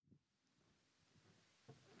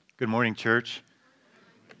Good morning, church.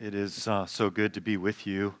 It is so good to be with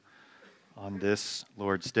you on this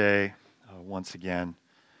Lord's Day once again.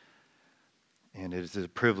 And it is a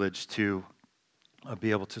privilege to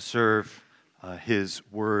be able to serve His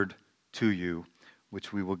Word to you,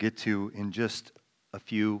 which we will get to in just a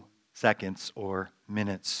few seconds or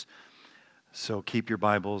minutes. So keep your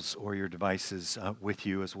Bibles or your devices with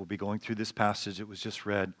you as we'll be going through this passage. It was just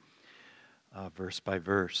read verse by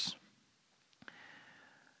verse.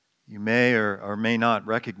 You may or may not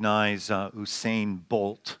recognize Usain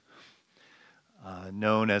Bolt,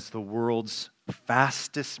 known as the world's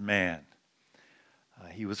fastest man.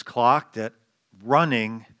 He was clocked at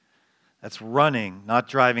running, not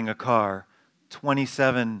driving a car,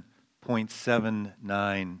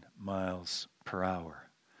 27.79 miles per hour.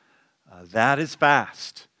 That is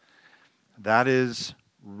fast. That is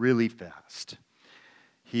really fast.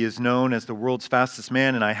 He is known as the world's fastest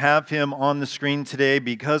man, and I have him on the screen today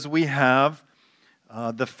because we have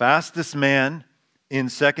the fastest man in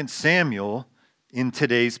 2 Samuel in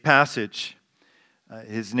today's passage.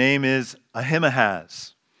 His name is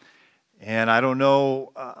Ahimaaz, and I don't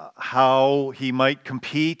know how he might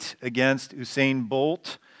compete against Usain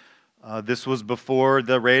Bolt. This was before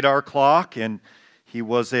the radar clock, and he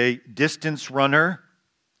was a distance runner.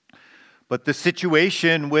 But the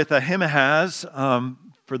situation with Ahimaaz,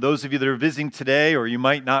 for those of you that are visiting today, or you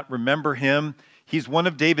might not remember him, he's one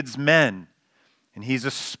of David's men, and he's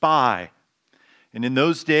a spy. And in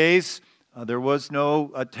those days, there was no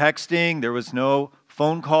texting, there was no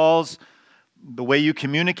phone calls. The way you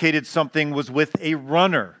communicated something was with a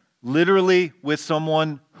runner, literally with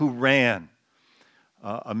someone who ran.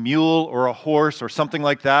 A mule or a horse or something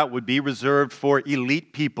like that would be reserved for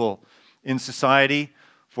elite people in society,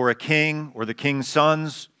 for a king or the king's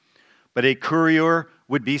sons. But a courier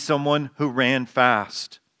would be someone who ran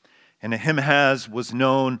fast. And Ahimaaz was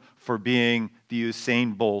known for being the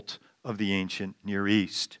Usain Bolt of the ancient Near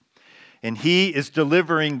East. And he is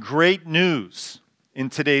delivering great news in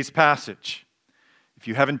today's passage. If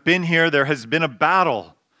you haven't been here, there has been a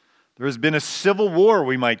battle. There has been a civil war,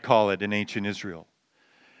 we might call it, in ancient Israel.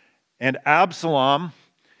 And Absalom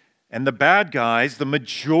and the bad guys, the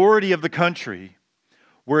majority of the country,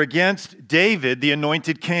 were against David, the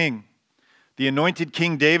anointed king. The anointed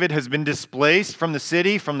King David has been displaced from the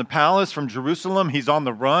city, from the palace, from Jerusalem. He's on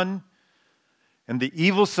the run. And the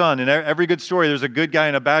evil son, in every good story, there's a good guy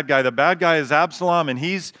and a bad guy. The bad guy is Absalom, and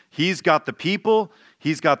he's got the people,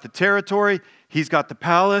 he's got the territory, he's got the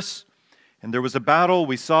palace. And there was a battle,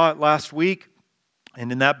 we saw it last week.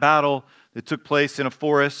 And in that battle that took place in a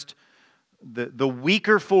forest, the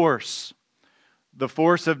weaker force, the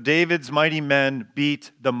force of David's mighty men,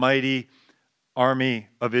 beat the mighty army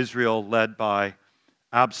of Israel led by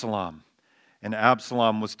Absalom. And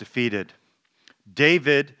Absalom was defeated.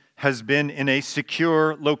 David has been in a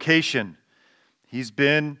secure location. He's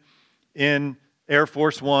been in Air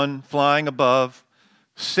Force One, flying above,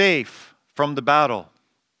 safe from the battle.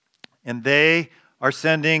 And they are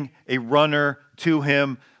sending a runner to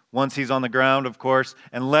him once he's on the ground, of course,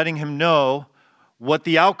 and letting him know what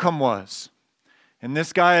the outcome was. And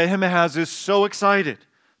this guy, Ahimaaz, is so excited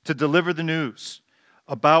to deliver the news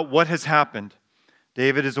about what has happened.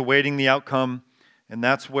 David is awaiting the outcome, and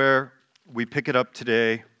that's where we pick it up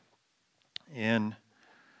today in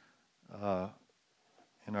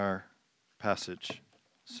our passage.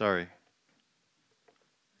 Sorry.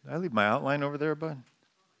 Did I leave my outline over there, bud?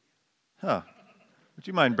 Would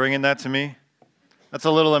you mind bringing that to me? That's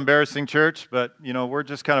a little embarrassing, church, but, we're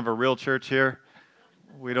just kind of a real church here.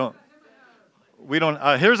 We don't,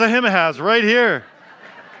 here's Ahimaaz right here.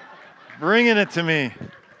 Bringing it to me.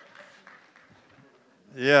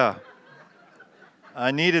 Yeah.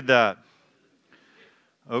 I needed that.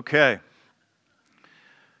 Okay.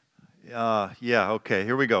 Okay,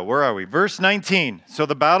 here we go. Where are we? Verse 19. So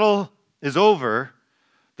the battle is over.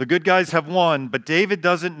 The good guys have won, but David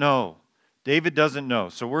doesn't know. David doesn't know.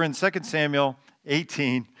 So we're in 2 Samuel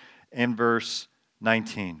 18 and verse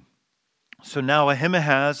 19. So now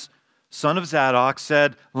Ahimaaz, son of Zadok,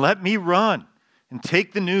 said, "Let me run and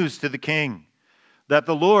take the news to the king, that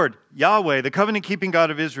the Lord, Yahweh, the covenant-keeping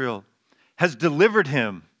God of Israel, has delivered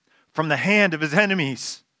him from the hand of his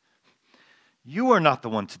enemies." "You are not the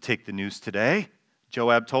one to take the news today,"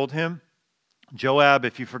 Joab told him. Joab,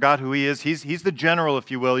 if you forgot who he is, he's the general,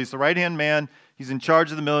 if you will. He's the right-hand man. He's in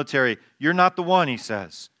charge of the military. "You're not the one," he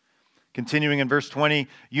says. Continuing in verse 20,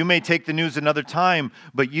 "You may take the news another time,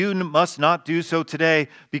 but you must not do so today,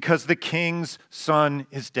 because the king's son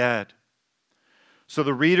is dead." So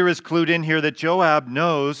the reader is clued in here that Joab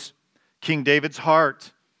knows King David's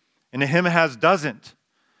heart, and Ahimaaz doesn't.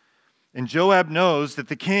 And Joab knows that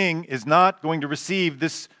the king is not going to receive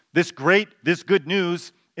this good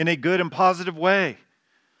news in a good and positive way.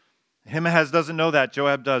 Ahimaaz doesn't know that.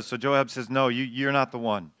 Joab does. So Joab says, no, you're not the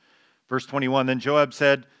one. Verse 21, then Joab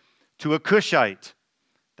said to a Cushite,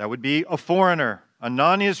 that would be a foreigner, a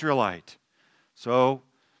non-Israelite. So,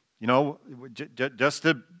 just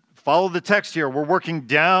to follow the text here, we're working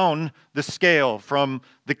down the scale from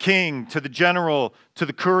the king to the general to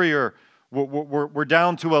the courier. We're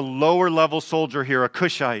down to a lower level soldier here, a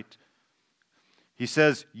Cushite. He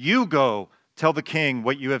says, you go tell the king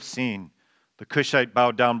what you have seen. The Cushite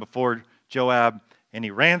bowed down before Joab, and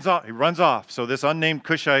he runs off. So this unnamed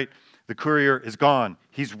Cushite, the courier, is gone.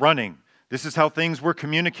 He's running. This is how things were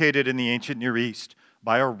communicated in the ancient Near East,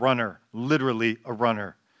 by a runner, literally a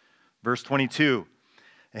runner. Verse 22,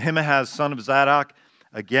 Ahimaaz, son of Zadok,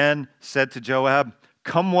 again said to Joab,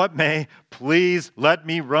 come what may, please let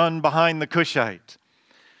me run behind the Cushite.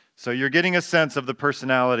 So you're getting a sense of the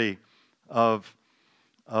personality of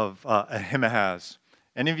Ahimaaz.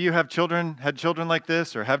 Any of you had children like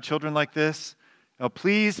this or have children like this? Oh,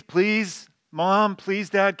 please, Mom, please,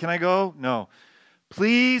 Dad, can I go? No.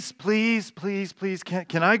 Please,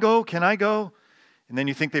 can I go? Can I go? And then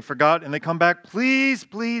you think they forgot and they come back, please,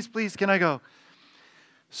 can I go?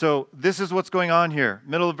 So this is what's going on here.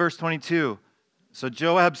 Middle of verse 22. So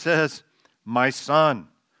Joab says, my son,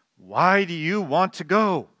 why do you want to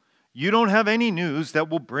go? You don't have any news that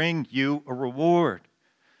will bring you a reward.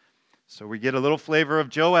 So we get a little flavor of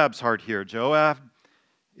Joab's heart here. Joab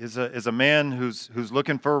is a man who's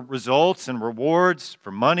looking for results and rewards,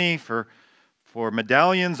 for money, for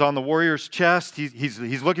medallions on the warrior's chest.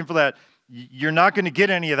 He's looking for that. You're not going to get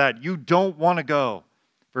any of that. You don't want to go.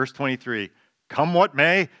 Verse 23, come what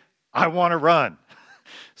may, I want to run.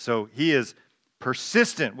 So he is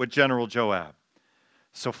persistent with General Joab.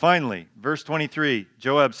 So finally, verse 23,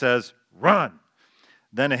 Joab says, run.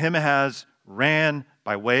 Then Ahimaaz ran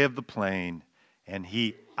by way of the plain, and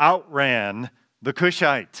he outran the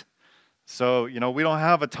Cushite. So, we don't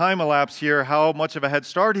have a time elapse here, how much of a head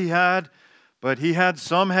start he had, but he had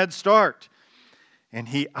some head start, and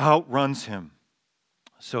he outruns him.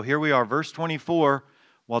 So here we are, verse 24.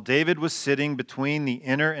 While David was sitting between the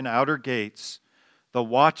inner and outer gates, the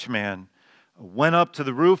watchman went up to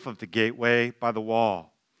the roof of the gateway by the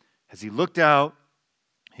wall. As he looked out,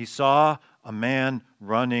 he saw a man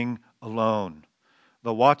running alone.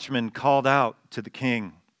 The watchman called out to the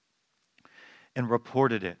king and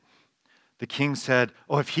reported it. The king said,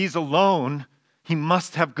 oh, if he's alone, he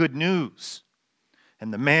must have good news.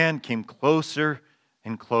 And the man came closer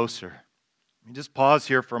and closer. Let me just pause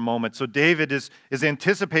here for a moment. So David is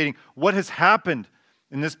anticipating what has happened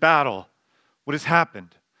in this battle, what has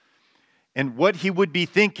happened, and what he would be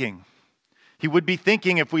thinking. He would be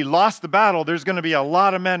thinking, if we lost the battle, there's going to be a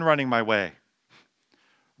lot of men running my way.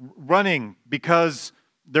 Running because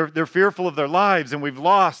they're fearful of their lives, and we've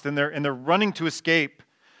lost, and they're running to escape.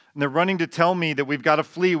 And they're running to tell me that we've got to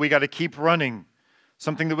flee, we got to keep running.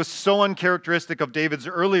 Something that was so uncharacteristic of David's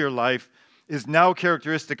earlier life is now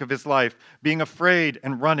characteristic of his life, being afraid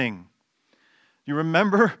and running. You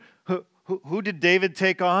remember who did David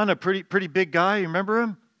take on? A pretty big guy, you remember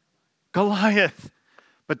him? Goliath.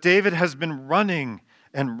 But David has been running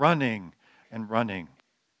and running and running.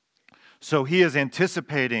 So he is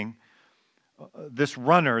anticipating this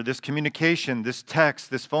runner, this communication, this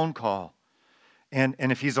text, this phone call. And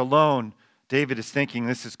if he's alone, David is thinking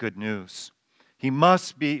this is good news. He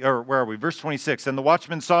must be, or where are we? Verse 26, and the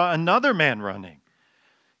watchman saw another man running.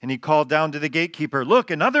 And he called down to the gatekeeper, look,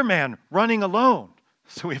 another man running alone.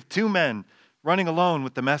 So we have two men running alone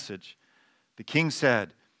with the message. The king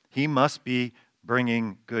said, he must be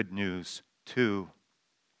bringing good news too.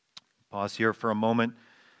 Pause here for a moment.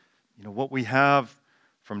 What we have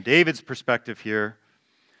from David's perspective here,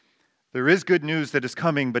 there is good news that is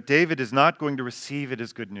coming, but David is not going to receive it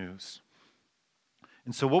as good news.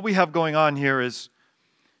 And so what we have going on here is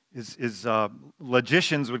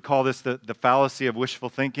logicians would call this the fallacy of wishful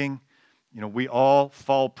thinking. We all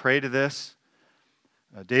fall prey to this.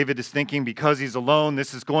 David is thinking because he's alone,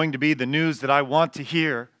 this is going to be the news that I want to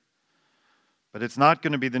hear. But it's not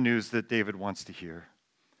going to be the news that David wants to hear.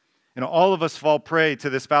 All of us fall prey to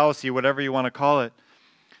this fallacy, whatever you want to call it.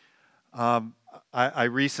 I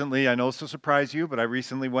recently, I know this will surprise you, but I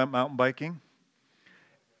recently went mountain biking.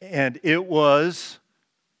 And it was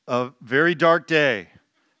a very dark day.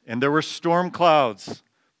 And there were storm clouds,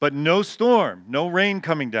 but no storm, no rain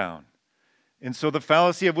coming down. And so the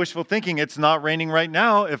fallacy of wishful thinking, it's not raining right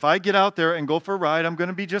now. If I get out there and go for a ride, I'm going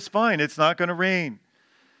to be just fine. It's not going to rain.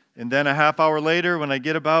 And then a half hour later, when I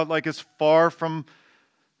get about as far from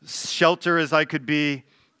shelter as I could be,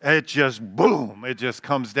 it just, boom, it just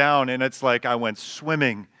comes down. And it's like I went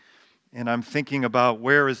swimming. And I'm thinking about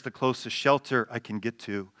where is the closest shelter I can get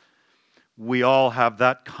to. We all have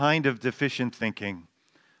that kind of deficient thinking,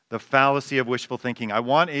 the fallacy of wishful thinking. I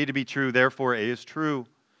want A to be true, therefore A is true.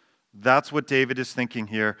 That's what David is thinking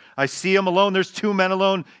here. I see him alone. There's two men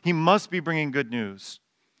alone. He must be bringing good news.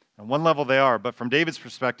 On one level they are, but from David's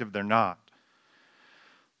perspective, they're not.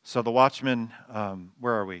 So the watchman,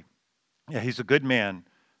 where are we? Yeah, he's a good man.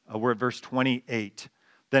 We're at verse 28.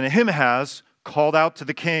 Then Ahimaaz called out to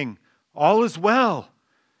the king, "All is well."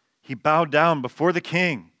 He bowed down before the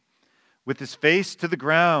king with his face to the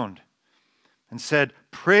ground and said,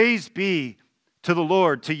 "Praise be to the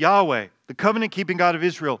Lord, to Yahweh, the covenant-keeping God of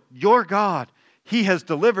Israel, your God. He has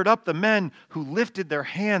delivered up the men who lifted their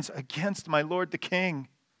hands against my lord the king."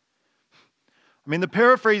 I mean, the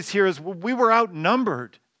paraphrase here is, we were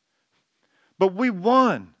outnumbered, but we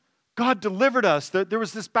won. God delivered us. There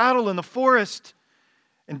was this battle in the forest,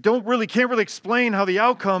 and can't really explain how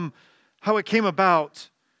it came about.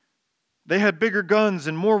 They had bigger guns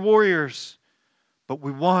and more warriors, but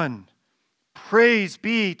we won. Praise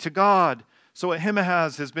be to God. So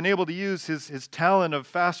Ahimaaz has been able to use his talent of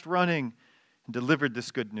fast running and delivered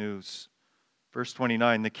this good news. Verse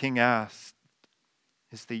 29, the king asked,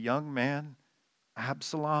 "Is the young man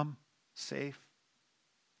Absalom safe?"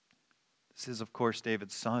 This is, of course,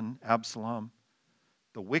 David's son, Absalom,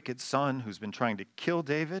 the wicked son who's been trying to kill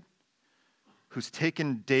David, who's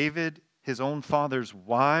taken David, his own father's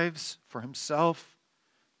wives, for himself.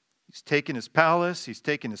 He's taken his palace, he's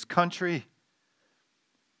taken his country.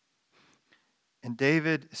 And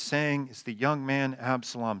David is saying, "Is the young man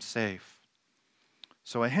Absalom safe?"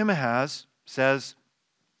 So Ahimaaz says,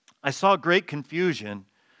 "I saw great confusion,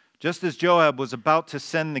 just as Joab was about to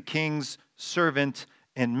send the king's servant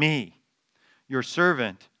and me, your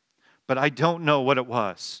servant, but I don't know what it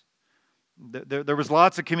was." There was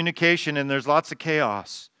lots of communication and there's lots of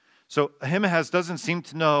chaos. So Ahimaaz doesn't seem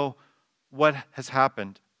to know what has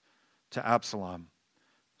happened to Absalom.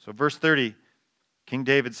 So verse 30, King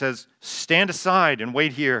David says, "Stand aside and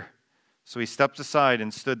wait here." So he stepped aside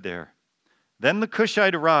and stood there. Then the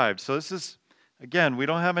Cushite arrived. So this is, again, we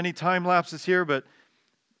don't have any time lapses here, but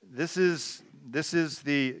this is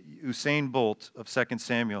the Usain Bolt of 2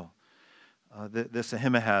 Samuel, this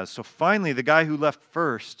Ahimaaz. So finally, the guy who left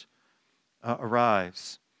first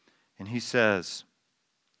arrives, and he says,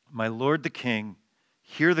 "My lord the king,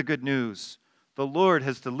 hear the good news. The Lord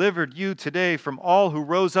has delivered you today from all who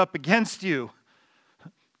rose up against you.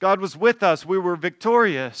 God was with us. We were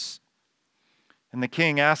victorious." And the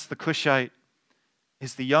king asked the Cushite,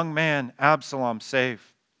 "Is the young man Absalom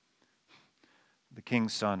safe?" The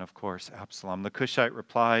king's son, of course, Absalom. The Cushite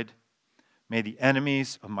replied, "May the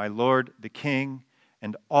enemies of my lord the king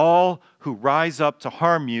and all who rise up to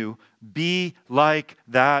harm you be like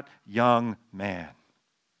that young man."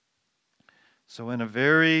 So in a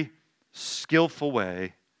very skillful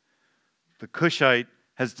way, the Cushite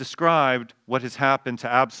has described what has happened to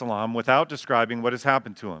Absalom without describing what has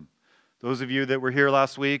happened to him. Those of you that were here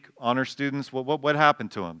last week, honor students, what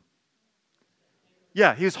happened to him?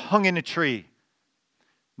 Yeah, he was hung in a tree.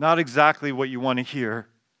 Not exactly what you want to hear.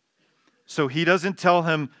 So he doesn't tell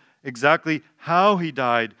him exactly how he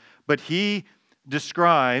died, but he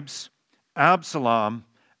describes Absalom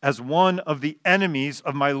as one of the enemies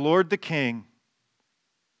of my lord the king.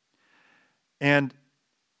 And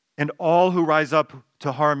all who rise up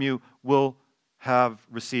to harm you will have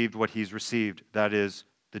received what he's received. That is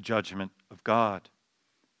the judgment of God.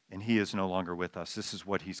 And he is no longer with us. This is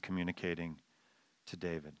what he's communicating to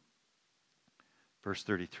David. Verse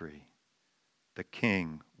 33, the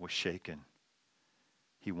king was shaken.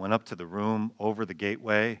 He went up to the room over the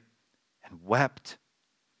gateway and wept.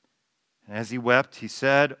 And as he wept, he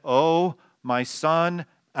said, "Oh, my son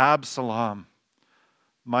Absalom,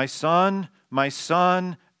 my son,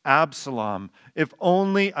 Absalom, if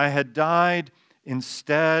only I had died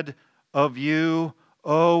instead of you.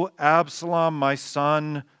 Oh, Absalom, my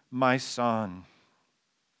son, my son."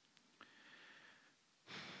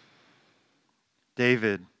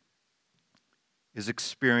 David is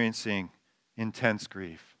experiencing intense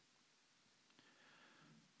grief.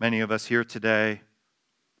 Many of us here today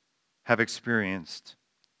have experienced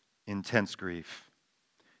intense grief.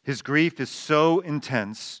 His grief is so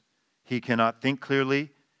intense, he cannot think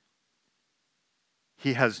clearly.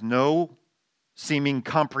 He has no seeming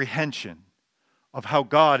comprehension of how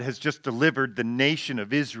God has just delivered the nation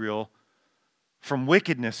of Israel from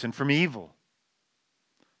wickedness and from evil.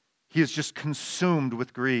 He is just consumed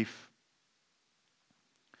with grief.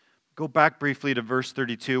 Go back briefly to verse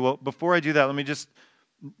 32. Well, before I do that, let me just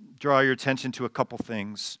draw your attention to a couple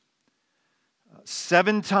things.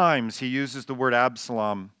 7 times he uses the word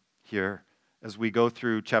Absalom here as we go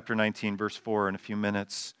through chapter 19, verse 4 in a few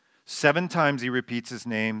minutes. 7 times he repeats his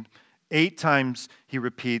name. 8 times he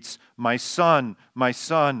repeats, my son, my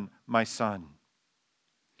son, my son.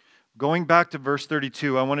 Going back to verse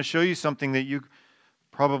 32, I want to show you something that you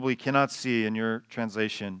probably cannot see in your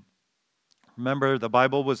translation. Remember, the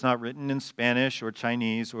Bible was not written in Spanish or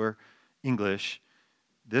Chinese or English.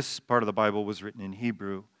 This part of the Bible was written in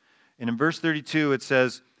Hebrew. And in verse 32, it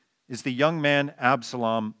says, is the young man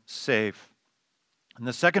Absalom safe? And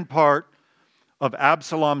the second part of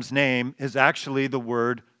Absalom's name is actually the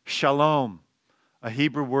word shalom, a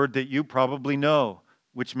Hebrew word that you probably know,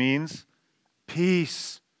 which means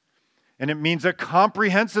peace. And it means a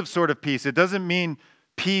comprehensive sort of peace. It doesn't mean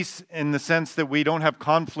peace in the sense that we don't have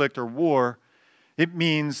conflict or war. It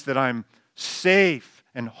means that I'm safe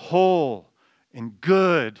and whole and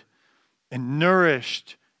good and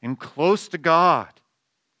nourished and close to God.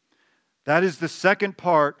 That is the second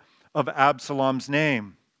part of Absalom's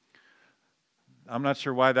name. I'm not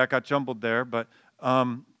sure why that got jumbled there, but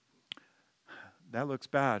that looks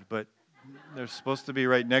bad. But they're supposed to be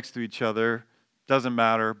right next to each other. Doesn't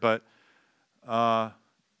matter, but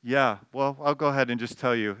yeah, well, I'll go ahead and just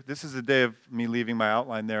tell you. This is the day of me leaving my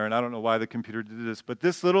outline there, and I don't know why the computer did this, but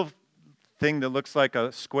this little thing that looks like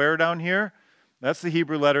a square down here, that's the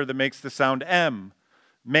Hebrew letter that makes the sound M,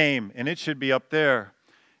 Mame, and it should be up there.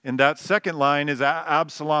 And that second line is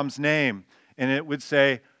Absalom's name, and it would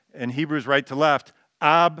say, in Hebrew's right to left,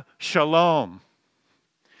 Ab Shalom.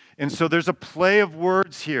 And so there's a play of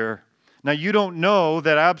words here. Now, you don't know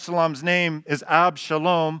that Absalom's name is Ab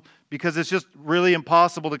Shalom because it's just really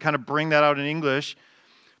impossible to kind of bring that out in English,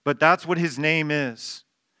 but that's what his name is.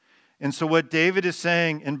 And so what David is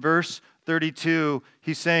saying in verse 32,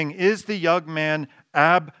 he's saying, is the young man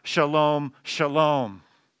Ab Shalom Shalom?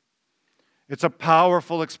 It's a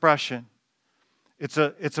powerful expression. It's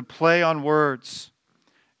a play on words.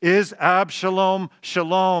 Is Absalom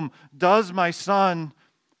Shalom? Does my son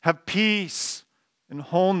have peace and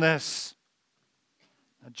wholeness?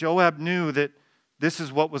 Now, Joab knew that this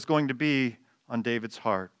is what was going to be on David's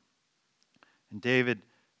heart. And David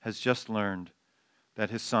has just learned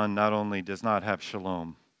that his son not only does not have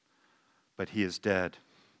shalom, but he is dead.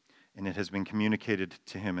 And it has been communicated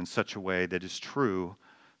to him in such a way that is true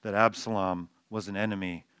that Absalom was an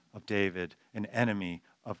enemy of David, an enemy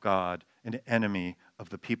of God, an enemy of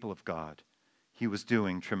the people of God. He was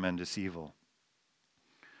doing tremendous evil.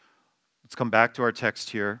 Let's come back to our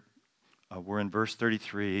text here. We're in verse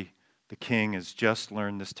 33. The king has just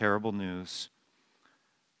learned this terrible news,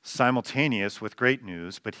 simultaneous with great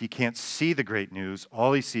news, but he can't see the great news.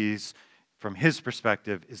 All he sees from his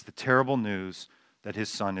perspective is the terrible news that his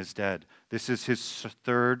son is dead. This is his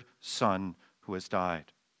third son who has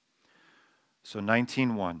died. So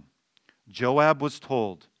 19:1, Joab was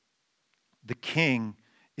told, the king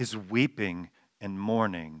is weeping and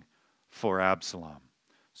mourning for Absalom.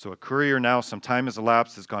 So a courier now, some time has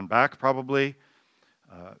elapsed, has gone back probably.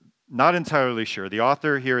 Not entirely sure. The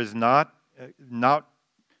author here is not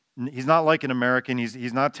he's not like an American.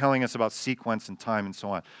 He's not telling us about sequence and time and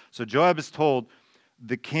so on. So Joab is told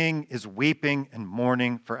the king is weeping and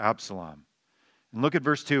mourning for Absalom. And look at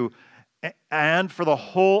verse 2. And for the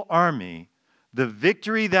whole army, the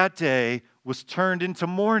victory that day was turned into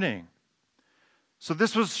mourning. So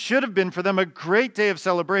this should have been for them a great day of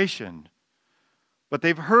celebration. But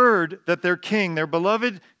they've heard that their king, their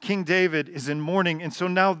beloved King David, is in mourning, and so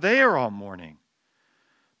now they are all mourning.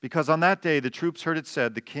 Because on that day, the troops heard it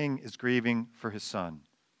said, the king is grieving for his son.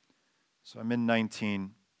 So I'm in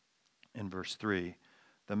 19 in verse 3.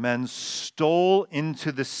 The men stole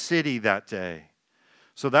into the city that day.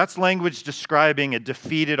 So that's language describing a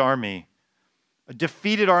defeated army. A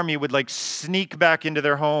defeated army would sneak back into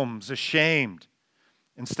their homes, ashamed.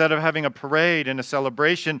 Instead of having a parade and a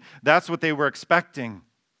celebration, that's what they were expecting.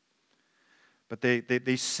 But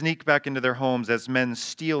they sneak back into their homes as men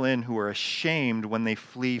steal in who are ashamed when they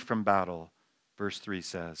flee from battle, verse 3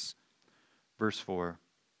 says. Verse 4,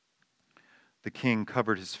 the king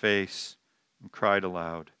covered his face and cried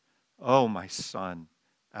aloud, "Oh, my son,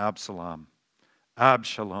 Absalom,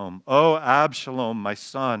 Absalom, oh, Absalom, my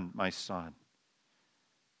son, my son."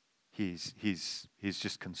 He's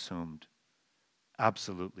just consumed.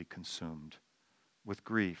 Absolutely consumed with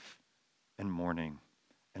grief and mourning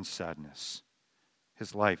and sadness.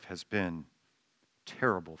 His life has been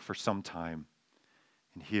terrible for some time,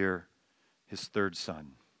 and here his third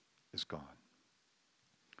son is gone.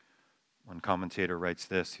 One commentator writes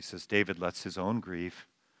this. He says, David lets his own grief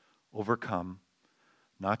overcome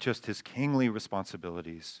not just his kingly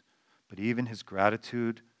responsibilities, but even his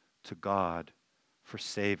gratitude to God for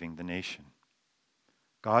saving the nation.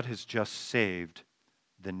 God has just saved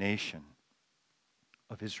the nation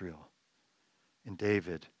of Israel, and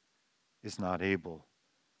David is not able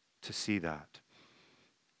to see that.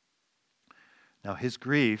 Now, his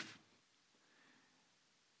grief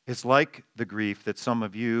is like the grief that some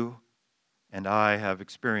of you and I have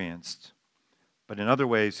experienced. But in other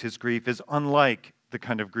ways, his grief is unlike the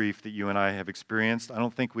kind of grief that you and I have experienced. I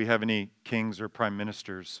don't think we have any kings or prime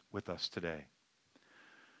ministers with us today.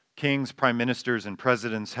 Kings, prime ministers, and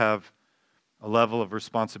presidents have a level of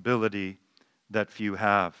responsibility that few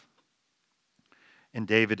have. And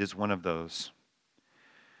David is one of those.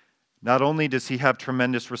 Not only does he have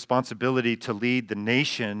tremendous responsibility to lead the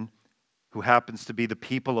nation, who happens to be the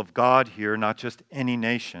people of God here, not just any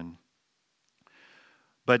nation,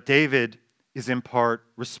 but David is in part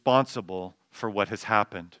responsible for what has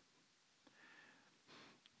happened.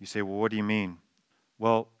 You say, well, what do you mean?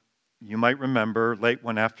 Well, you might remember late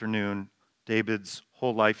one afternoon, David's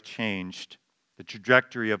whole life changed. The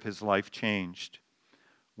trajectory of his life changed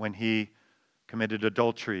when he committed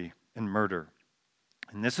adultery and murder.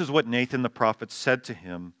 And this is what Nathan the prophet said to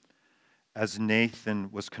him as Nathan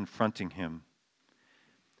was confronting him.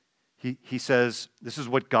 He says, this is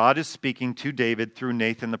what God is speaking to David through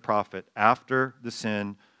Nathan the prophet after the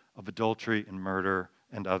sin of adultery and murder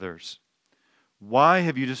and others. Why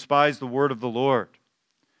have you despised the word of the Lord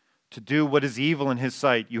to do what is evil in his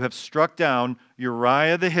sight? You have struck down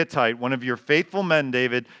Uriah the Hittite, one of your faithful men,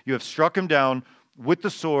 David. You have struck him down with the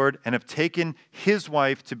sword and have taken his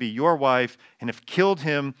wife to be your wife and have killed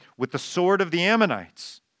him with the sword of the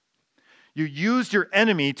Ammonites. You used your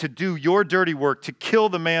enemy to do your dirty work, to kill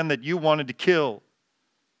the man that you wanted to kill.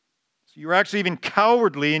 So you were actually even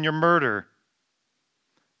cowardly in your murder.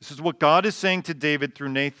 This is what God is saying to David through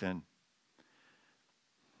Nathan.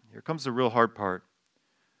 Here comes the real hard part.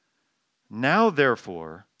 Now,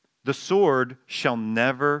 therefore, the sword shall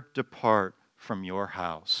never depart from your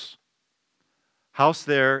house. House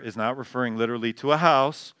there is not referring literally to a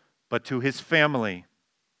house, but to his family.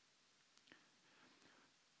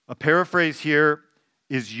 A paraphrase here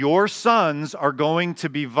is, your sons are going to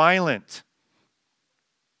be violent.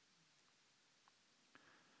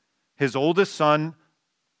 His oldest son,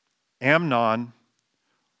 Amnon,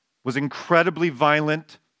 was incredibly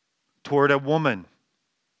violent toward a woman.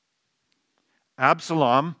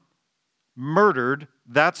 Absalom murdered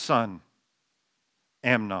that son,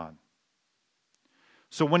 Amnon.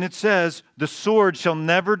 So when it says, the sword shall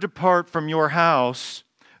never depart from your house,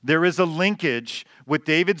 there is a linkage with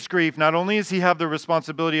David's grief. Not only does he have the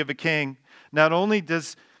responsibility of a king, not only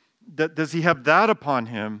does he have that upon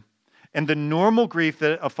him, and the normal grief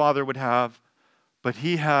that a father would have, but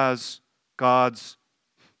he has God's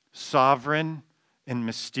sovereign and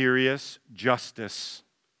mysterious justice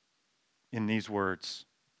in these words.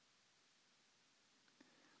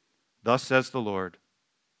 Thus says the Lord,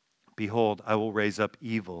 behold, I will raise up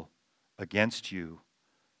evil against you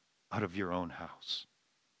out of your own house.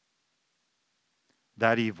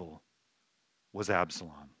 That evil was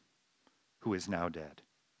Absalom, who is now dead.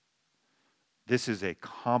 This is a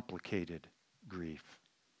complicated grief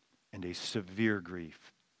and a severe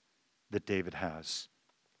grief that David has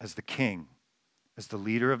as the king, as the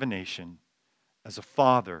leader of a nation, as a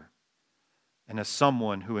father, and as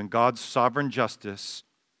someone who in God's sovereign justice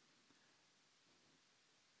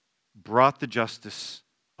brought the justice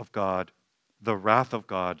of God, the wrath of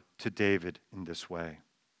God, to David in this way.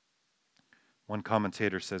 One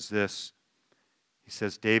commentator says this. He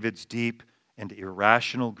says, David's deep and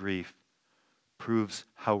irrational grief proves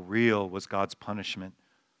how real was God's punishment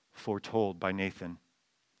foretold by Nathan.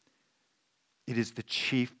 It is the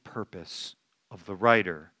chief purpose of the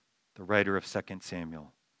writer of 2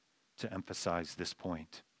 Samuel, to emphasize this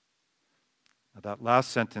point. Now, that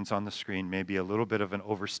last sentence on the screen may be a little bit of an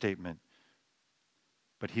overstatement,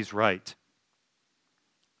 but he's right.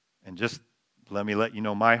 And just let me let you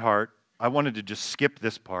know my heart. I wanted to just skip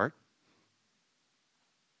this part.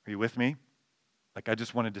 Are you with me? I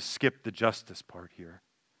just wanted to skip the justice part here.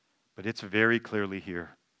 But it's very clearly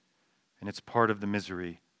here. And it's part of the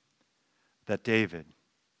misery that David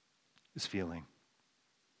is feeling.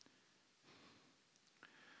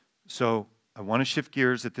 So I want to shift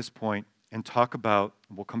gears at this point and talk about,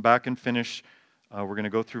 we'll come back and finish. We're going to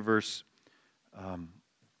go through verse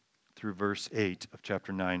 8 of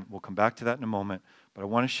chapter 9. We'll come back to that in a moment. But I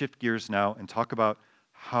want to shift gears now and talk about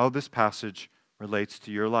how this passage relates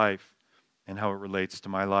to your life and how it relates to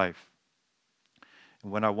my life.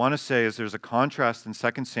 And what I want to say is there's a contrast in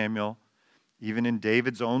 2 Samuel, even in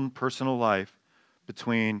David's own personal life,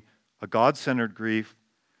 between a God-centered grief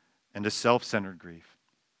and a self-centered grief.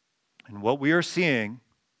 And what we are seeing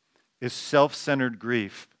is self-centered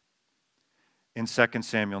grief in 2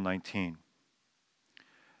 Samuel 19.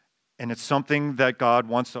 And it's something that God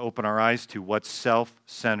wants to open our eyes to, what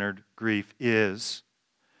self-centered grief is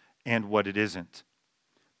and what it isn't.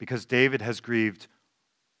 Because David has grieved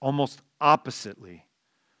almost oppositely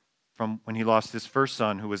from when he lost his first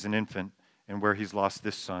son, who was an infant, and where he's lost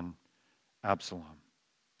this son, Absalom.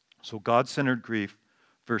 So God-centered grief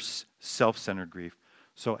versus self-centered grief.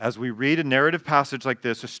 So as we read a narrative passage like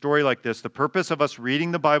this, a story like this, the purpose of us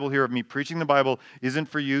reading the Bible here, of me preaching the Bible, isn't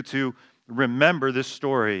for you to remember this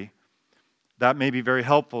story. That may be very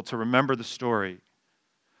helpful to remember the story.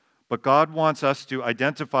 But God wants us to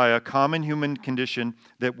identify a common human condition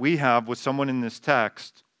that we have with someone in this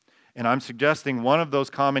text. And I'm suggesting one of those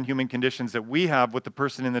common human conditions that we have with the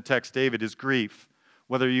person in the text, David, is grief.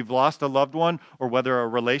 Whether you've lost a loved one or whether a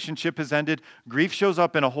relationship has ended, grief shows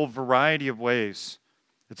up in a whole variety of ways.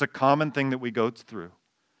 It's a common thing that we go through.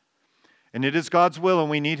 And it is God's will, and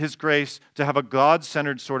we need His grace to have a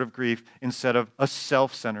God-centered sort of grief instead of a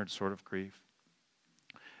self-centered sort of grief.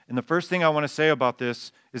 And the first thing I want to say about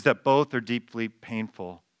this is that both are deeply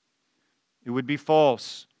painful. It would be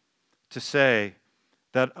false to say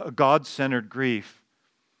that a God-centered grief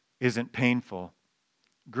isn't painful.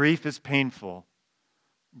 Grief is painful.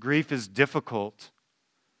 Grief is difficult.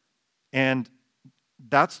 And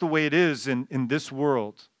that's the way it is in this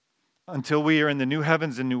world. Until we are in the new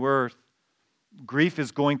heavens and new earth, grief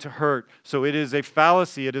is going to hurt. So it is a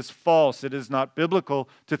fallacy. It is false. It is not biblical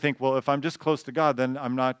to think, well, if I'm just close to God, then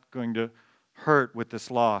I'm not going to hurt with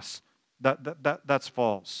this loss. That's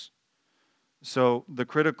false. So the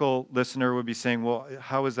critical listener would be saying, well,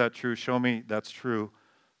 how is that true? Show me that's true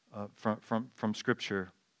from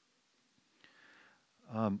Scripture.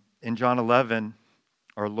 In John 11,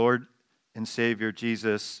 our Lord and Savior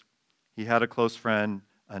Jesus, He had a close friend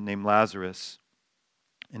named Lazarus.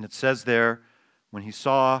 And it says there, when He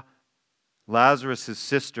saw Lazarus'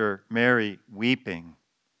 sister, Mary, weeping,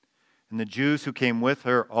 and the Jews who came with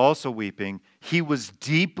her also weeping, He was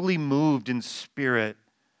deeply moved in spirit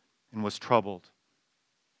and was troubled.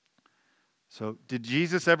 So, did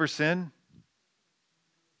Jesus ever sin?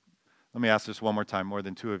 Let me ask this one more time, more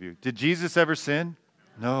than two of you. Did Jesus ever sin?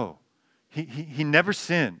 No. He never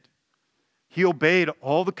sinned. He obeyed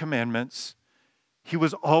all the commandments. He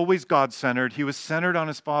was always God-centered. He was centered on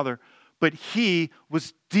His Father. But He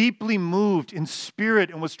was deeply moved in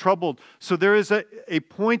spirit and was troubled. So there is a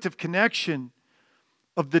point of connection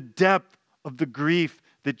of the depth of the grief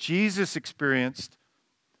that Jesus experienced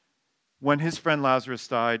when His friend Lazarus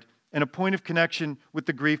died, and a point of connection with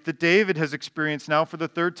the grief that David has experienced now for the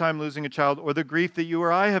third time losing a child, or the grief that you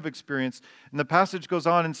or I have experienced. And the passage goes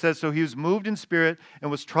on and says, so He was moved in spirit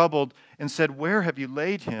and was troubled and said, where have you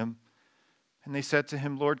laid him? And they said to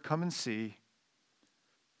Him, Lord, come and see.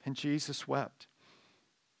 And Jesus wept.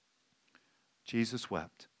 Jesus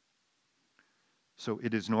wept. So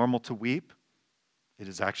it is normal to weep. It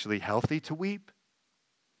is actually healthy to weep.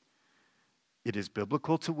 It is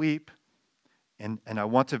biblical to weep. And I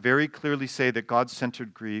want to very clearly say that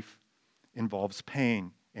God-centered grief involves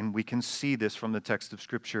pain. And we can see this from the text of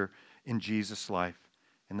Scripture in Jesus' life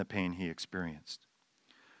and the pain He experienced.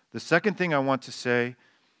 The second thing I want to say,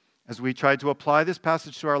 as we try to apply this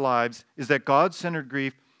passage to our lives, is that God-centered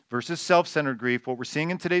grief versus self-centered grief, what we're seeing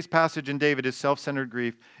in today's passage in David is self-centered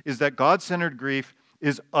grief, is that God-centered grief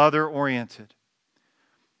is other-oriented.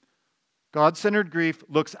 God-centered grief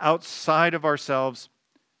looks outside of ourselves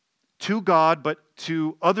to God, but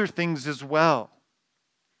to other things as well.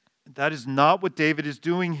 That is not what David is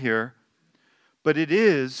doing here, but it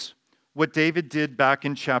is what David did back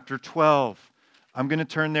in chapter 12. I'm going to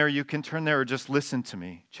turn there. You can turn there or just listen to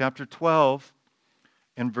me. Chapter 12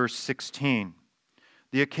 and verse 16.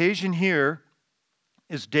 The occasion here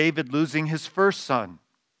is David losing his first son,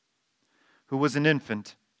 who was an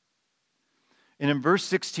infant. And in verse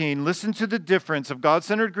 16, listen to the difference of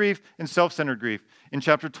God-centered grief and self-centered grief. In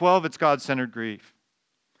chapter 12, it's God-centered grief.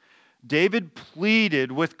 David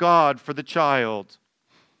pleaded with God for the child.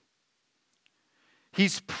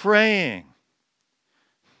 He's praying.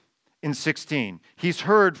 In 16, he's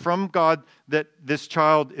heard from God that this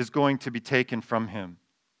child is going to be taken from him.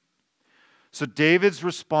 So David's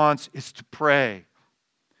response is to pray.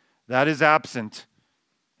 That is absent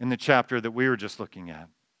in the chapter that we were just looking at.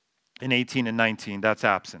 In 18 and 19, that's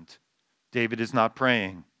absent. David is not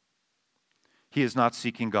praying. He is not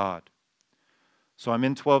seeking God. So I'm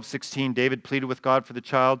in 12:16. David pleaded with God for the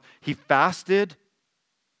child. He fasted.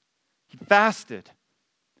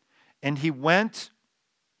 And he went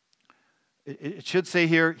It should say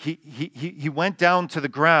here, he went down to the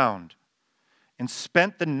ground and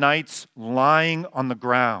spent the nights lying on the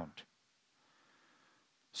ground.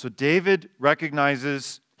 So David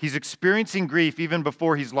recognizes he's experiencing grief even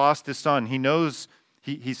before he's lost his son. He knows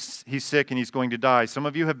he's sick and he's going to die. Some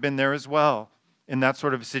of you have been there as well in that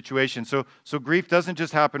sort of a situation. So grief doesn't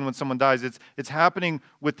just happen when someone dies. It's happening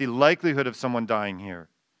with the likelihood of someone dying here.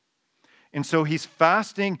 And so he's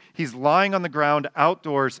fasting, he's lying on the ground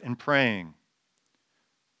outdoors and praying.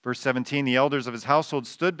 Verse 17, the elders of his household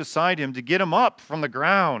stood beside him to get him up from the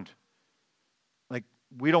ground. Like,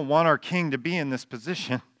 we don't want our king to be in this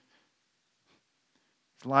position.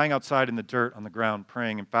 He's lying outside in the dirt on the ground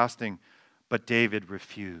praying and fasting, but David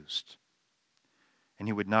refused. And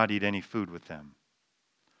he would not eat any food with them.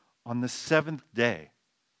 On the seventh day,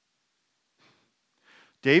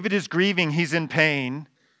 David is grieving, he's in pain,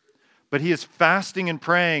 but he is fasting and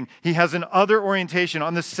praying. He has an other orientation.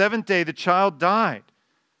 On the seventh day, the child died.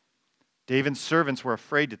 David's servants were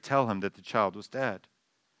afraid to tell him that the child was dead.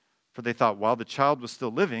 For they thought, while the child was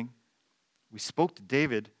still living, we spoke to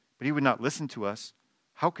David, but he would not listen to us.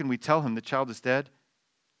 How can we tell him the child is dead?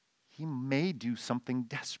 He may do something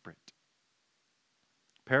desperate.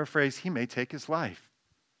 Paraphrase, he may take his life.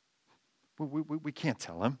 We can't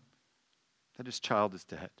tell him that his child is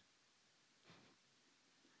dead.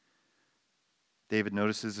 David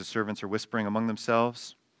notices the servants are whispering among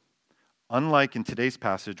themselves. Unlike in today's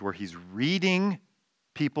passage where he's reading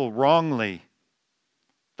people wrongly,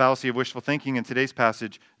 fallacy of wishful thinking in today's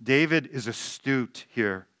passage, David is astute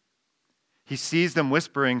here. He sees them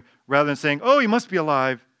whispering rather than saying, oh, he must be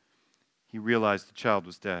alive. He realized the child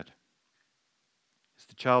was dead. Is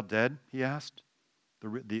the child dead? He asked.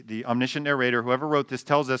 The omniscient narrator, whoever wrote this,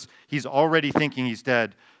 tells us he's already thinking he's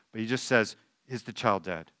dead, but he just says, is the child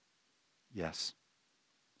dead? Yes.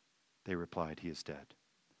 They replied, he is dead.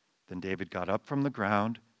 Then David got up from the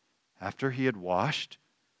ground after he had washed,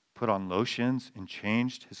 put on lotions, and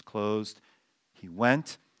changed his clothes. He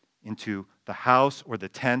went into the house or the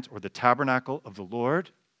tent or the tabernacle of the Lord,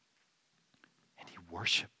 and he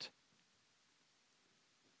worshiped.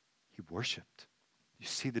 He worshiped. You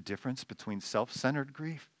see the difference between self-centered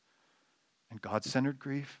grief and God-centered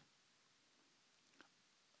grief?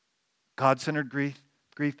 God-centered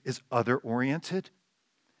grief is other-oriented.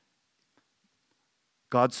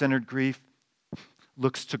 God-centered grief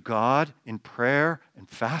looks to God in prayer and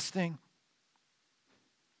fasting.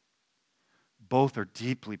 Both are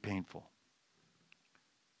deeply painful.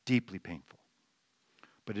 Deeply painful.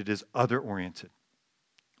 But it is other-oriented.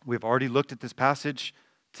 We've already looked at this passage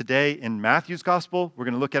today in Matthew's gospel. We're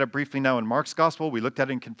going to look at it briefly now in Mark's gospel. We looked at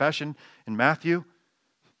it in confession in Matthew.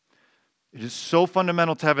 It is so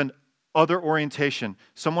fundamental to have an other orientation.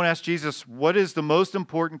 Someone asked Jesus, what is the most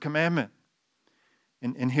important commandment?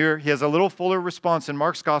 And here he has a little fuller response in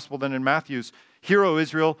Mark's gospel than in Matthew's. Hear, O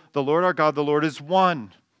Israel, the Lord our God, the Lord is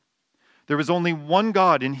one. There is only one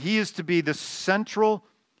God, and he is to be the central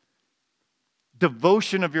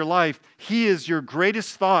devotion of your life. He is your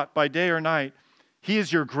greatest thought by day or night. He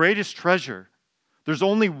is your greatest treasure. There's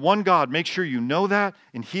only one God. Make sure you know that,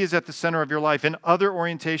 and he is at the center of your life. And other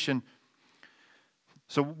orientation.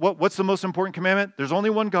 So what's the most important commandment? There's only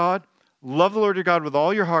one God. Love the Lord your God with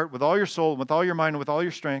all your heart, with all your soul, with all your mind, and with all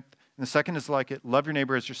your strength. And the second is like it. Love your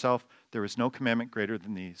neighbor as yourself. There is no commandment greater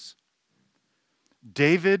than these.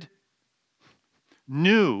 David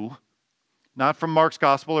knew, not from Mark's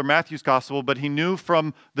gospel or Matthew's gospel, but he knew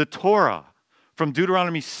from the Torah, from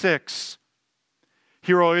Deuteronomy 6.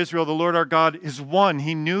 Hear, O Israel, the Lord our God is one.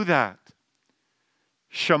 He knew that.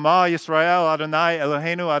 Shema Yisrael Adonai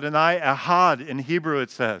Eloheinu Adonai Echad in Hebrew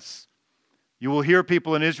it says. You will hear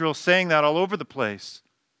people in Israel saying that all over the place.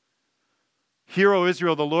 Hear, O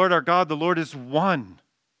Israel, the Lord our God, the Lord is one.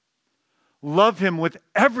 Love him with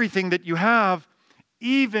everything that you have,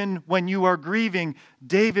 even when you are grieving.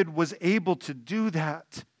 David was able to do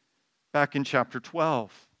that back in chapter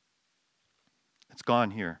 12. It's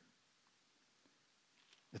gone here.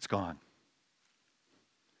 It's gone.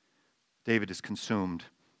 David is consumed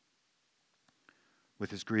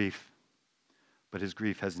with his grief. But his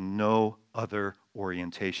grief has no other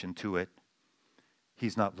orientation to it.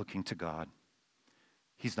 He's not looking to God.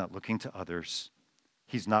 He's not looking to others.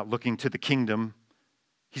 He's not looking to the kingdom.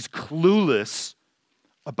 He's clueless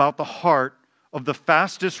about the heart of the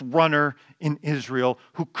fastest runner in Israel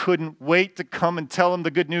who couldn't wait to come and tell him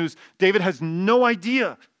the good news. David has no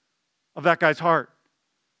idea of that guy's heart.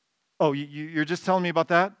 Oh, you're just telling me about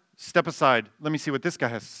that? Step aside. Let me see what this guy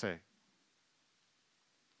has to say.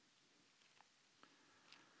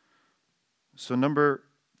 So number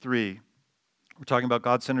 3, we're talking about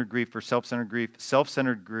God-centered grief or self-centered grief.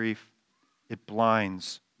 Self-centered grief it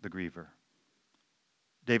blinds the griever.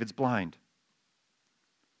 David's blind.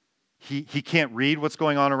 He can't read what's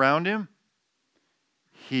going on around him.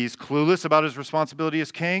 He's clueless about his responsibility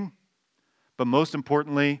as king. But most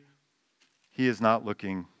importantly, he is not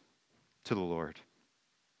looking to the Lord.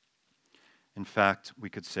 In fact, we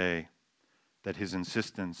could say that his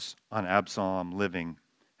insistence on Absalom living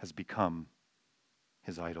has become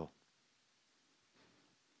his idol.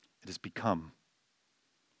 It has become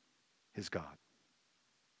his God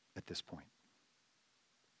at this point.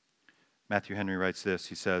 Matthew Henry writes this.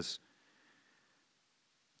 He says,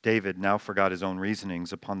 David now forgot his own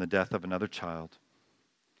reasonings upon the death of another child.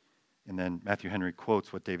 And then Matthew Henry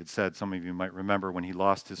quotes what David said. Some of you might remember when he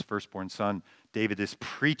lost his firstborn son, David is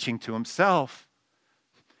preaching to himself.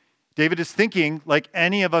 David is thinking, like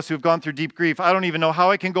any of us who've gone through deep grief, I don't even know how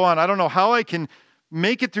I can go on. I don't know how I can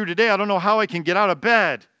make it through today. I don't know how I can get out of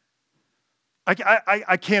bed.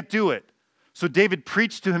 I can't do it. So David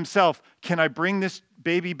preached to himself, can I bring this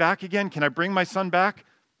baby back again? Can I bring my son back?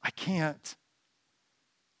 I can't.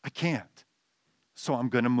 So I'm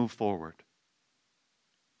going to move forward.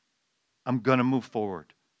 I'm going to move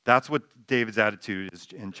forward. That's what David's attitude is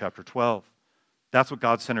in chapter 12. That's what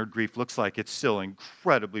God-centered grief looks like. It's still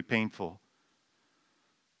incredibly painful.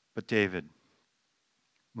 But David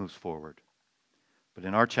moves forward. But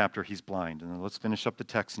in our chapter, he's blind. And let's finish up the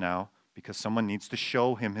text now, because someone needs to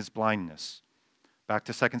show him his blindness. Back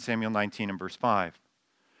to 2 Samuel 19 and verse 5.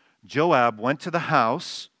 Joab went to the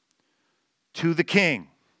house to the king.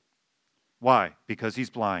 Why? Because he's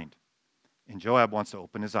blind. And Joab wants to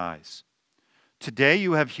open his eyes. Today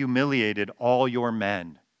you have humiliated all your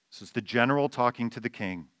men. This is the general talking to the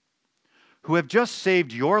king, who have just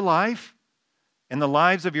saved your life and the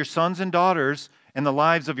lives of your sons and daughters and the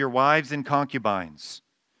lives of your wives and concubines.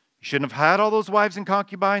 You shouldn't have had all those wives and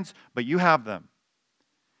concubines, but you have them.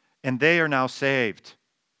 And they are now saved.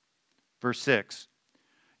 Verse 6.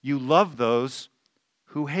 You love those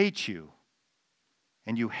who hate you,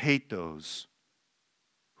 and you hate those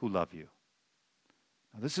who love you.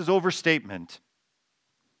 Now, this is overstatement,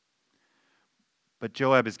 but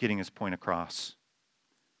Joab is getting his point across.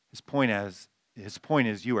 His point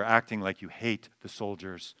is you are acting like you hate the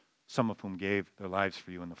soldiers, some of whom gave their lives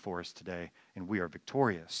for you in the forest today, and we are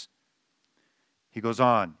victorious. He goes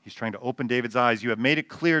on. He's trying to open David's eyes. You have made it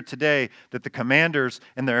clear today that the commanders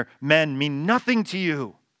and their men mean nothing to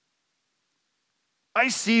you. I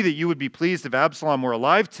see that you would be pleased if Absalom were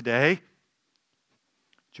alive today.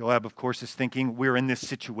 Joab, of course, is thinking we're in this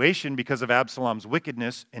situation because of Absalom's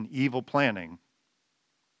wickedness and evil planning.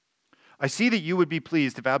 I see that you would be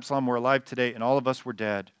pleased if Absalom were alive today and all of us were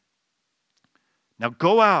dead. Now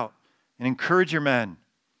go out and encourage your men.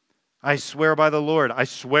 I swear by the Lord, I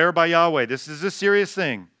swear by Yahweh, this is a serious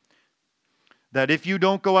thing, that if you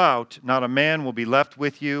don't go out, not a man will be left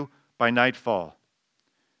with you by nightfall.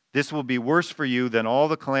 This will be worse for you than all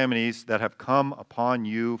the calamities that have come upon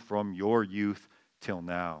you from your youth till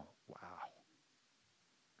now. Wow.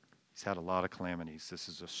 He's had a lot of calamities. This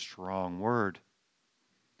is a strong word.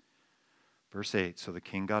 Verse 8, so the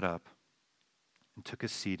king got up and took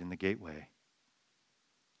his seat in the gateway.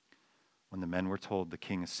 When the men were told the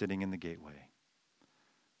king is sitting in the gateway,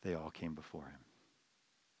 they all came before him.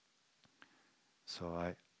 So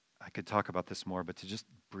I could talk about this more, but to just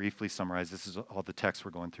briefly summarize, this is all the text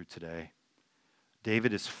we're going through today.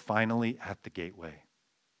 David is finally at the gateway.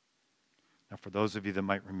 Now, for those of you that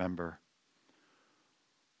might remember,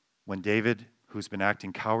 when David, who's been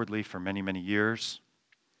acting cowardly for many, many years,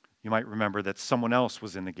 you might remember that someone else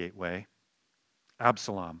was in the gateway,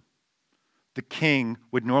 Absalom. The king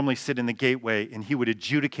would normally sit in the gateway and he would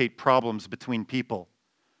adjudicate problems between people.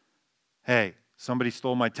 Hey, somebody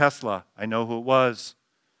stole my Tesla. I know who it was.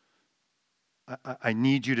 I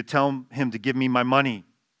need you to tell him to give me my money.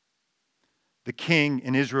 The king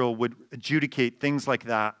in Israel would adjudicate things like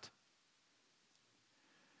that.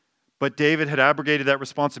 But David had abrogated that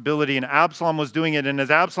responsibility, and Absalom was doing it. And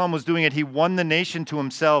as Absalom was doing it, he won the nation to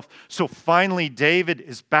himself. So finally, David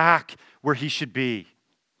is back where he should be.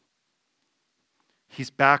 He's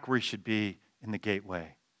back where he should be in the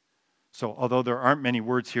gateway. So although there aren't many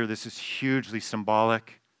words here, this is hugely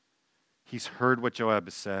symbolic. He's heard what Joab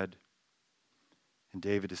has said, and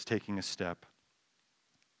David is taking a step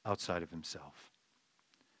outside of himself.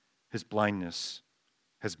 His blindness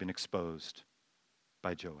has been exposed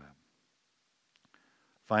by Joab.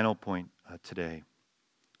 Final point today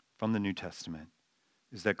from the New Testament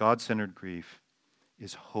is that God-centered grief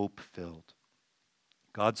is hope-filled.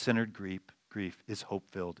 God-centered grief is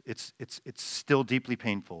hope-filled. It's still deeply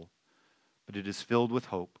painful, but it is filled with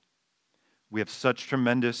hope. We have such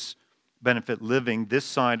tremendous benefit living this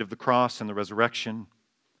side of the cross and the resurrection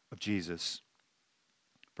of Jesus.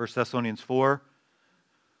 1 Thessalonians 4,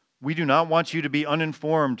 we do not want you to be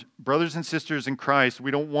uninformed. Brothers and sisters in Christ,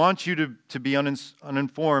 we don't want you to be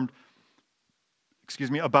uninformed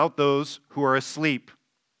about those who are asleep.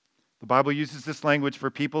 The Bible uses this language for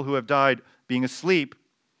people who have died being asleep,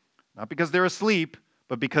 not because they're asleep,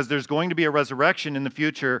 but because there's going to be a resurrection in the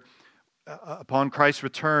future upon Christ's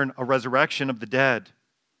return, a resurrection of the dead.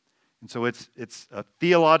 And so it's a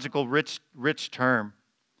theological rich term.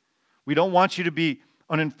 We don't want you to be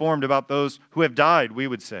uninformed about those who have died, we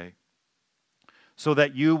would say, so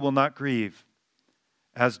that you will not grieve,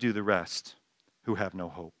 as do the rest who have no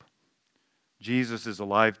hope. Jesus is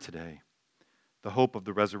alive today. The hope of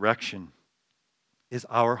the resurrection is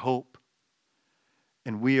our hope,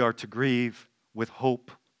 and we are to grieve with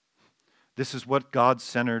hope. This is what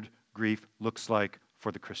God-centered grief looks like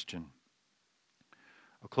for the Christian.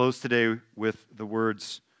 I'll close today with the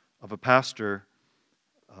words of a pastor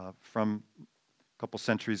from a couple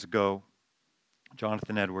centuries ago,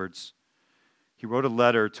 Jonathan Edwards. He wrote a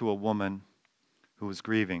letter to a woman who was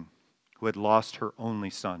grieving, who had lost her only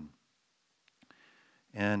son.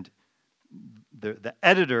 And the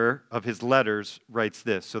editor of his letters writes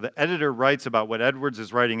this. So the editor writes about what Edwards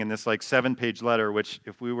is writing in this 7-page letter, which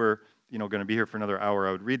if we were going to be here for another hour,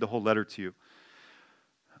 I would read the whole letter to you.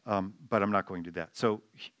 But I'm not going to do that. So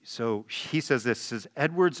he says this, says,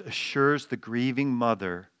 Edwards assures the grieving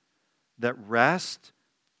mother that rest,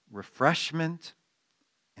 refreshment,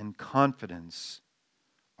 and confidence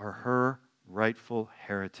are her rightful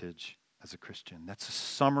heritage as a Christian. That's a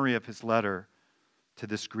summary of his letter to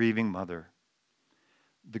this grieving mother.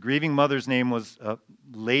 The grieving mother's name was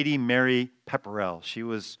Lady Mary Pepperell. She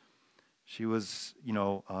was,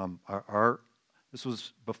 this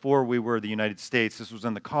was before we were the United States. This was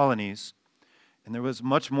in the colonies. And there was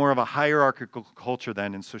much more of a hierarchical culture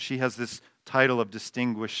then. And so she has this title of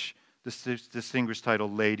distinguished title,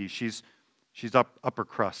 lady. She's upper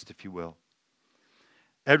crust, if you will.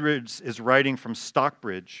 Edwards is writing from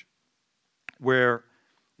Stockbridge, where,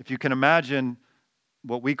 if you can imagine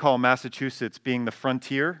what we call Massachusetts being the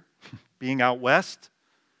frontier, being out west,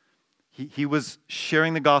 he was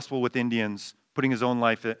sharing the gospel with Indians, putting his own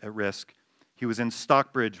life at risk. He was in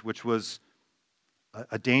Stockbridge, which was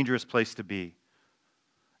a dangerous place to be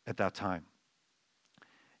at that time.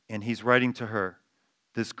 And he's writing to her,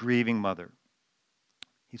 this grieving mother.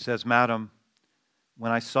 He says, Madam,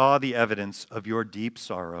 when I saw the evidence of your deep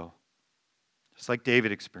sorrow, just like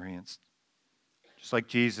David experienced, just like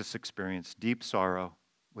Jesus experienced deep sorrow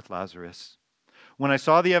with Lazarus, when I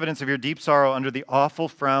saw the evidence of your deep sorrow under the awful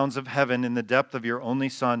frowns of heaven in the depth of your only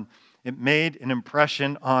Son, it made an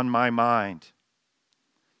impression on my mind.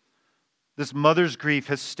 This mother's grief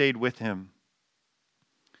has stayed with him.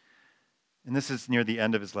 And this is near the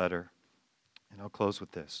end of his letter. And I'll close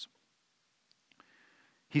with this.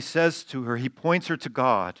 He says to her, he points her to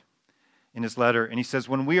God in his letter, and he says,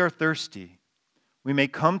 when we are thirsty, we may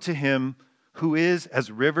come to him who is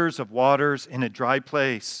as rivers of waters in a dry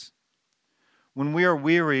place. When we are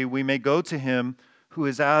weary, we may go to him who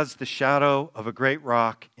is as the shadow of a great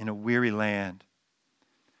rock in a weary land.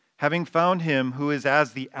 Having found him who is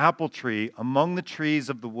as the apple tree among the trees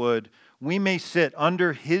of the wood, we may sit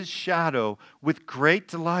under his shadow with great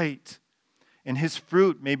delight, and his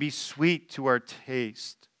fruit may be sweet to our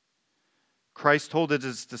taste. Christ told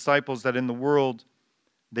his disciples that in the world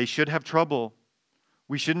they should have trouble.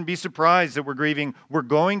 We shouldn't be surprised that we're grieving. We're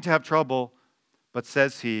going to have trouble. But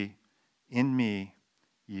says he, in me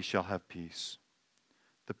ye shall have peace.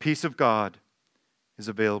 The peace of God is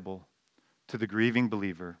available to the grieving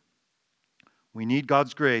believer. We need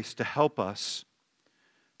God's grace to help us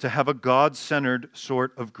to have a God-centered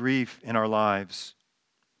sort of grief in our lives.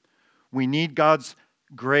 We need God's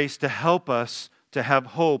grace to help us to have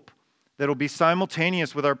hope that will be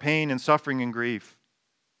simultaneous with our pain and suffering and grief.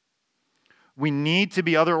 We need to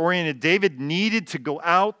be other-oriented. David needed to go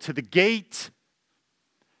out to the gate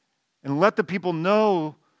and let the people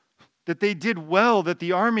know that they did well, that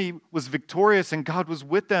the army was victorious and God was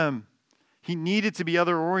with them. He needed to be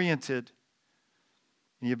other-oriented.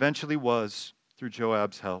 And he eventually was through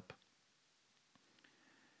Joab's help.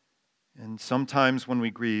 And sometimes when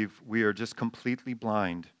we grieve, we are just completely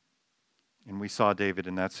blind. And we saw David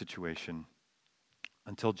in that situation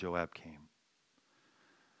until Joab came.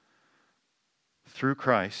 Through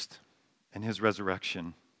Christ and his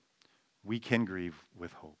resurrection, we can grieve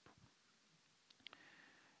with hope.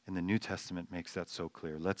 And the New Testament makes that so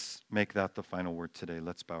clear. Let's make that the final word today.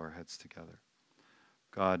 Let's bow our heads together.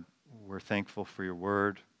 God, we're thankful for your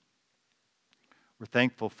word. We're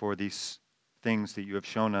thankful for these things that you have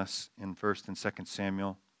shown us in 1st and 2nd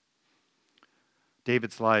Samuel.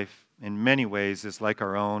 David's life, in many ways, is like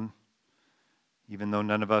our own. Even though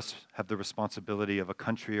none of us have the responsibility of a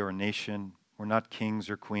country or a nation, we're not kings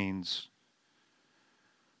or queens.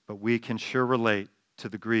 But we can sure relate to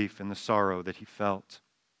the grief and the sorrow that he felt.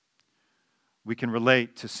 We can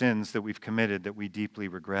relate to sins that we've committed that we deeply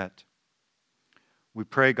regret. We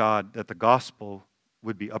pray, God, that the gospel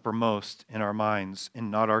would be uppermost in our minds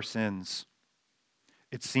and not our sins.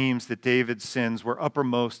 It seems that David's sins were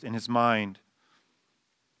uppermost in his mind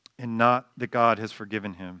and not that God has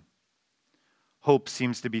forgiven him. Hope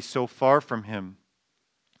seems to be so far from him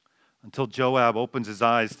until Joab opens his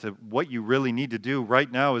eyes to what you really need to do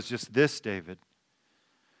right now is just this, David.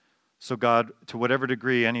 So God, to whatever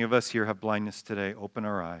degree any of us here have blindness today, open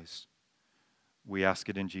our eyes. We ask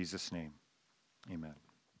it in Jesus' name. Amen.